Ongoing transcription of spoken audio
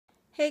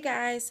Hey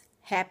guys,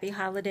 happy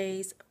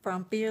holidays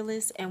from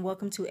Fearless and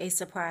welcome to a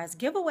surprise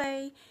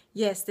giveaway.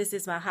 Yes, this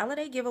is my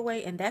holiday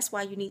giveaway and that's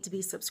why you need to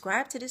be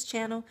subscribed to this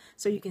channel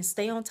so you can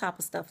stay on top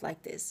of stuff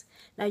like this.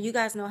 Now you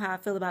guys know how I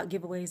feel about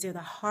giveaways. They're the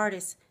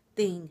hardest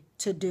thing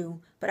to do,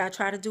 but I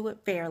try to do it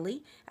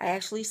fairly. I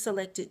actually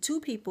selected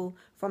 2 people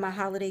for my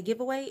holiday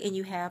giveaway and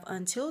you have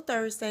until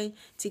Thursday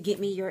to get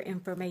me your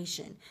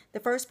information. The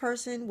first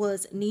person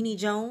was Nene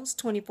Jones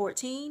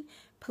 2014.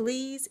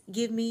 Please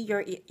give me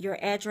your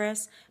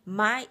address.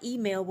 My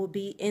email will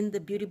be in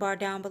the beauty bar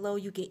down below.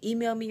 You can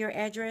email me your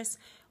address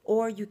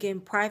or you can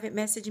private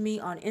message me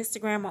on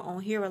Instagram or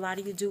on here. A lot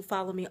of you do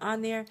follow me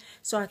on there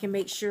so I can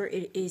make sure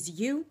it is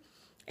you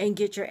and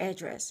get your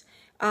address.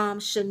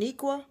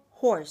 Shaquena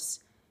Horace.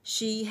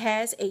 She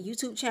has a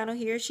YouTube channel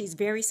here. She's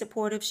very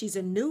supportive. She's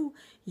a new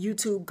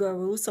YouTube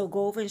guru, so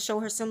go over and show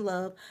her some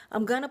love.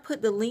 I'm going to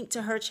put the link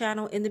to her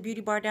channel in the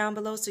beauty bar down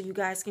below so you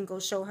guys can go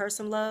show her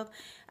some love.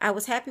 I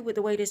was happy with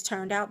the way this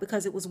turned out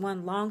because it was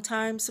one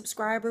longtime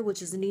subscriber,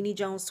 which is Nene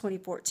Jones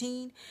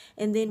 2014,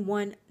 and then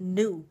one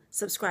new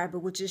subscriber,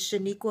 which is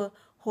Shaquena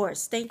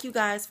Horace. Thank you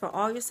guys for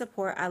all your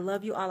support. I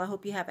love you all. I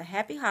hope you have a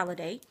happy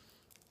holiday.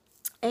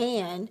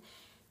 And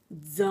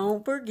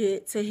don't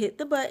forget to hit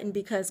the button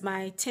because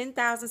my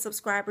 10,000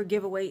 subscriber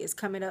giveaway is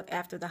coming up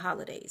after the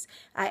holidays.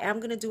 I am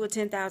going to do a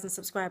 10,000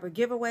 subscriber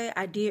giveaway.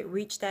 I did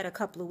reach that a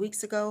couple of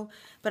weeks ago,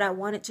 but I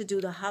wanted to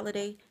do the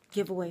holiday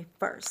giveaway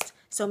first.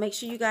 So make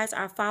sure you guys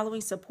are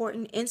following,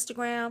 supporting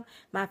Instagram,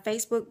 my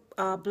Facebook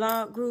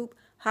blog group,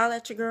 Holla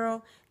at Your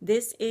Girl.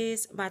 This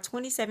is my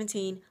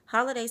 2017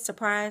 holiday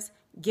surprise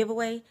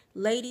giveaway.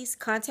 Ladies,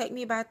 contact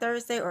me by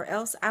Thursday or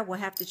else I will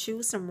have to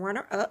choose some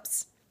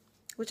runner-ups,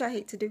 which I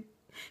hate to do,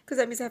 because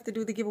that means I have to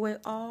do the giveaway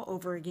all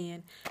over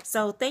again.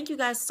 So thank you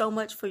guys so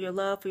much for your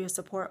love, for your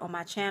support on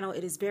my channel.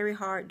 It is very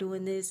hard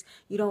doing this.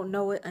 You don't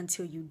know it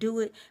until you do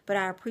it, but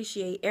I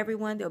appreciate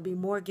everyone. There'll be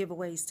more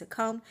giveaways to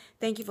come.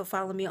 Thank you for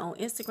following me on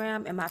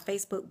Instagram and my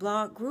Facebook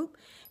blog group.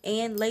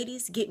 And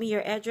ladies, get me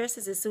your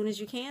addresses as soon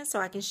as you can so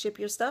I can ship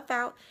your stuff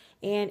out.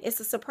 And it's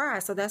a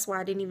surprise, so that's why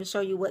I didn't even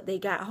show you what they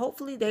got.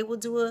 Hopefully they will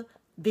do a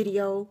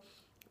video,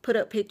 put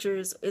up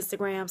pictures,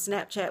 Instagram,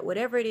 Snapchat,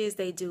 whatever it is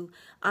they do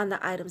on the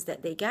items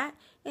that they got.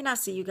 And I'll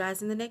see you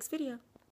guys in the next video.